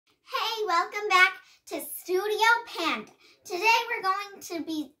welcome back to Studio Panda. Today we're going to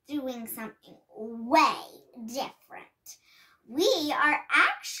be doing something way different. We are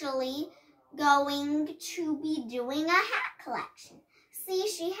actually going to be doing a hat collection.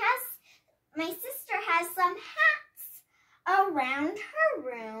 See, my sister has some hats around her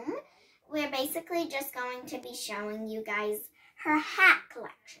room. We're basically just going to be showing you guys her hat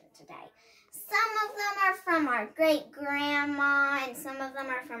collection today. Some of them are from our great-grandma, and some of them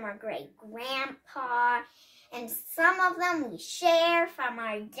are from our great-grandpa, and some of them we share from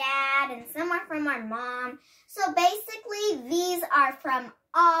our dad, and some are from our mom. So basically, these are from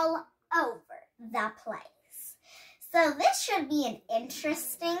all over the place. So this should be an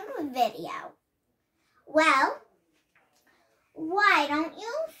interesting video. Well, why don't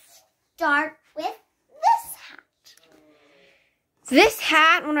you start with this hat? This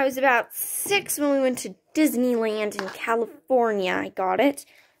hat, when I was about 6, when we went to Disneyland in California, I got it.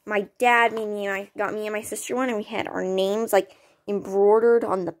 My dad got me and my sister one, and we had our names like embroidered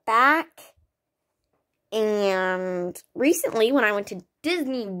on the back. And recently, when I went to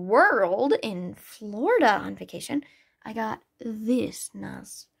Disney World in Florida on vacation, I got this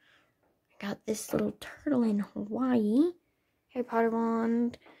nice. I got this little turtle in Hawaii, Harry Potter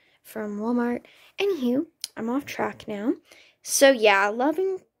wand from Walmart. Anywho, I'm off track now. So yeah,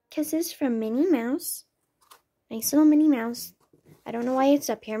 loving kisses from Minnie Mouse. Nice little Minnie Mouse. I don't know why it's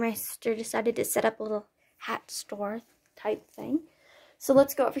up here. My sister decided to set up a little hat store type thing. So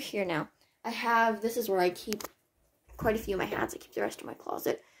let's go over here now. This is where I keep quite a few of my hats. I keep the rest of my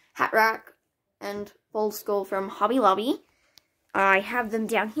closet. Hat rack and bowl skull from Hobby Lobby. I have them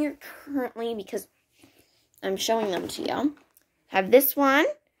down here currently because I'm showing them to you. I have this one.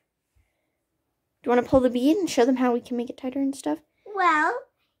 Do you want to pull the bead and show them how we can make it tighter and stuff? Well,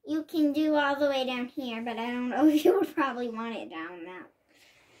 you can do all the way down here, but I don't know if you would probably want it down that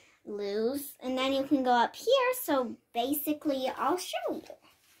loose. And then you can go up here, so basically I'll show you.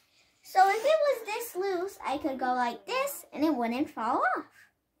 So if it was this loose, I could go like this, and it wouldn't fall off.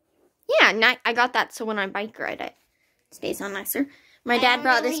 Yeah, I got that so when I bike ride it stays on nicer. My dad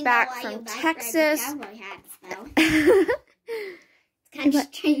brought this back from Texas. Cowboy hats, though. Kind of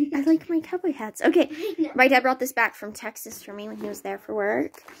strange. I like my cowboy hats. Okay, my dad brought this back from Texas for me when he was there for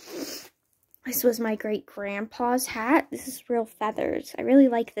work. This was my great-grandpa's hat. This is real feathers. I really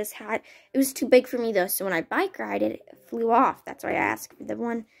like this hat. It was too big for me, though, so when I bike ride it, it flew off. That's why I asked for the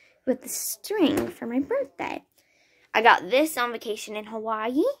one with the string for my birthday. I got this on vacation in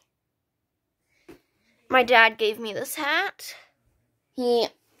Hawaii. My dad gave me this hat. He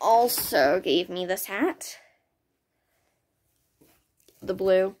also gave me this hat. The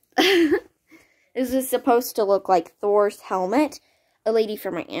blue. This is supposed to look like Thor's helmet. A lady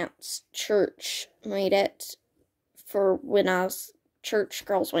from my aunt's church made it for when us church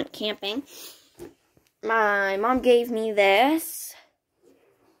girls went camping. My mom gave me this.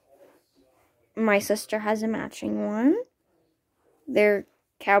 My sister has a matching one. They're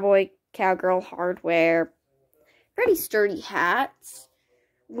cowgirl hardware. Pretty sturdy hats.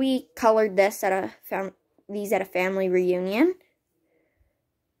 We colored these at a family reunion.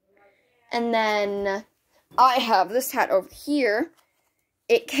 And then I have this hat over here.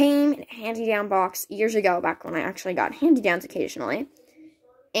 It came in a hand-me-down box years ago, back when I actually got hand-me-downs occasionally.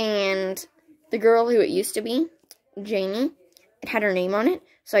 And the girl who it used to be, Jamie, it had her name on it.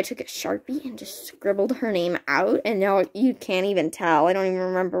 So I took a Sharpie and just scribbled her name out. And now you can't even tell. I don't even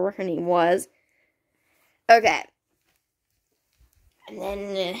remember what her name was. Okay. And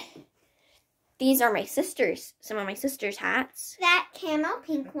then these are my sister's, some of my sister's hats. That camo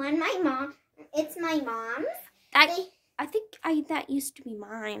pink one, it's my mom's. I think that used to be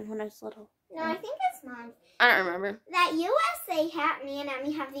mine when I was little. No, I think it's mom's. I don't remember. That USA hat, me and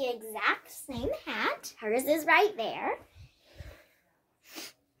Emmy have the exact same hat. Hers is right there.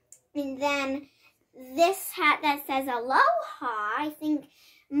 And then this hat that says Aloha, I think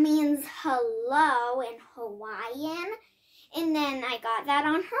means hello in Hawaiian. And then I got that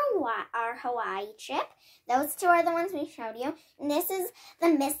on our Hawaii trip. Those two are the ones we showed you. And this is the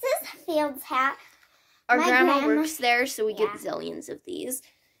Mrs. Fields hat. Our grandma works there, so we get zillions of these.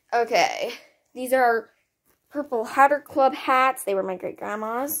 Okay. These are our Purple Hatter Club hats. They were my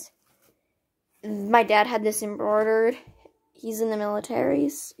great-grandma's. My dad had this embroidered. He's in the military.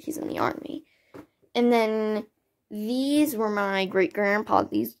 He's in the army. And then these were my great-grandpa.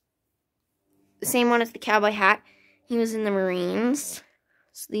 The same one as the cowboy hat. He was in the Marines.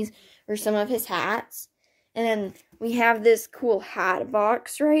 So these are some of his hats. And then we have this cool hat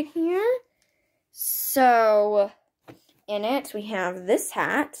box right here. So in it, we have this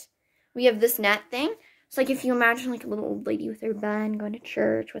hat. We have this net thing. It's like if you imagine like a little old lady with her bun going to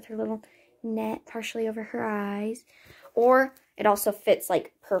church with her little net partially over her eyes. Or it also fits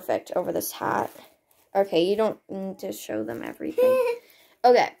like perfect over this hat. Okay, you don't need to show them everything.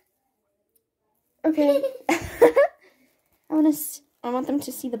 Okay. Okay. I want them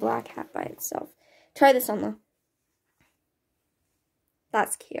to see the black hat by itself. Try this on though.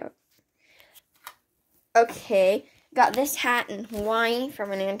 That's cute. Okay. Got this hat in Hawaii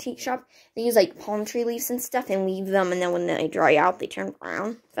from an antique shop. They use like palm tree leaves and stuff and weave them, and then when they dry out, they turn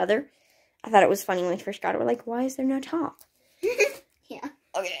brown feather. I thought it was funny when we first got it. We're like, why is there no top? Yeah.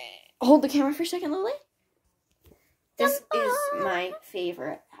 Okay. Hold the camera for a second, Lily. This is my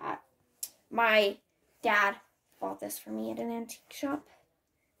favorite hat. My dad bought this for me at an antique shop.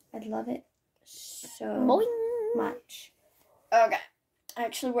 I love it so much. Okay. I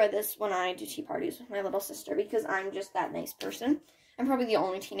actually wear this when I do tea parties with my little sister because I'm just that nice person. I'm probably the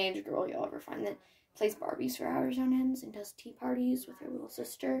only teenage girl you'll ever find that plays Barbies for hours on ends and does tea parties with her little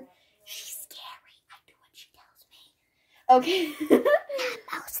sister. She's scary. I do what she tells me. Okay.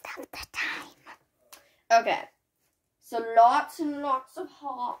 Most of the time. Okay. So lots and lots of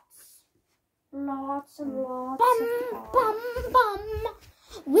hats. Lots and lots of hats. Bum.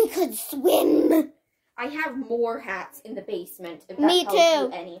 We could swim. I have more hats in the basement. If that Me tells too.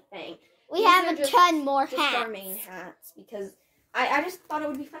 you anything. We These have are a just- ton more Just hats. our main hats because I just thought it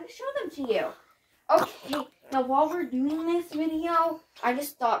would be fun to show them to you. Okay, now while we're doing this video, I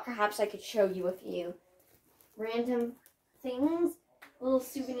just thought perhaps I could show you a few random things, little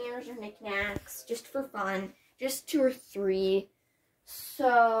souvenirs or knickknacks, just for fun, just 2 or 3.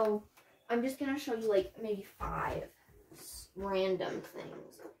 So I'm just gonna show you like maybe 5 random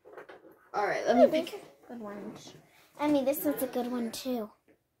things. All right, let me pick a good one. I mean, this is a good one too.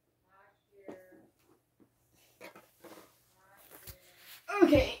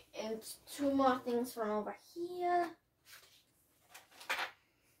 Okay, and 2 more things from over here.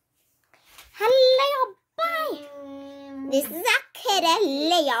 Hello, bye. This is our kid,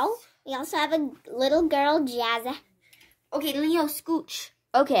 Leo. We also have a little girl, Jazza. Okay, Leo, scooch.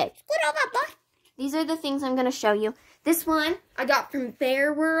 Okay, Scoot over, boy. these are the things I'm going to show you. This one I got from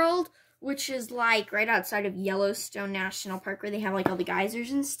Bear World, which is like right outside of Yellowstone National Park where they have like all the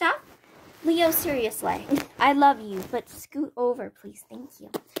geysers and stuff. Leo, seriously, I love you, but scoot over, please. Thank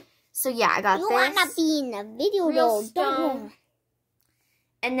you. So yeah, I got You this. wanna be in the video, Real though, don't stone.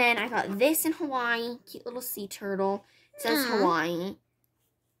 And then I got this in Hawaii. Cute little sea turtle. It says Hawaii.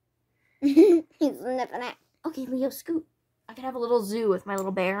 you? He's sniffing it. Okay, Leo, scoot. I could have a little zoo with my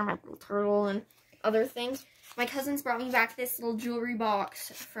little bear, my little turtle, and other things. My cousins brought me back this little jewelry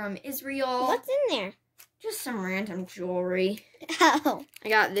box from Israel. What's in there? Just some random jewelry. Oh. I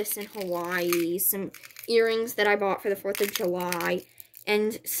got this in Hawaii. Some earrings that I bought for the 4th of July.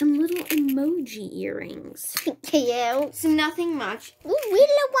 And some little emoji earrings. Cute. So nothing much. You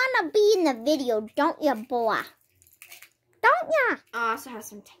really wanna be in the video, don't you, boy? Don't ya? I also have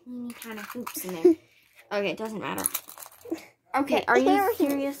some tiny kind of hoops in there. Okay, it doesn't matter. Okay, are you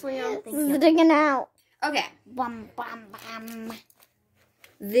serious, Leo? Thank you. Sticking out. Okay, Bum, bum, bum.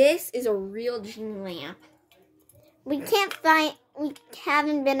 this is a real genie lamp. We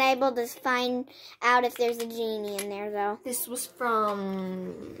haven't been able to find out if there's a genie in there, though. This was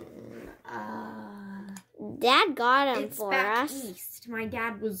from, Dad got him it's for back us. east. My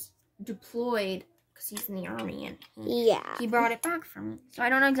dad was deployed because he's in the army and Yeah. he brought it back for me. So I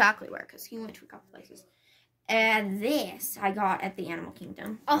don't know exactly where because he went to a couple places. And this I got at the Animal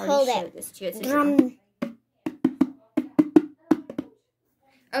Kingdom. I'll I hold already it. showed this to you. It's a Drum.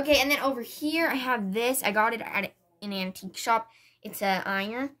 Okay, and then over here I have this. I got it at an antique shop. It's an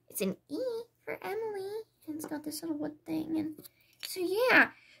iron. It's an E for Emily. And it's got this little wood thing. And so yeah,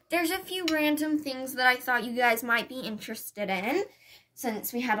 there's a few random things that I thought you guys might be interested in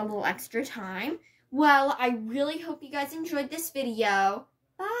since we had a little extra time. Well, I really hope you guys enjoyed this video.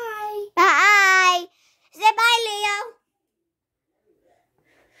 Bye! Bye.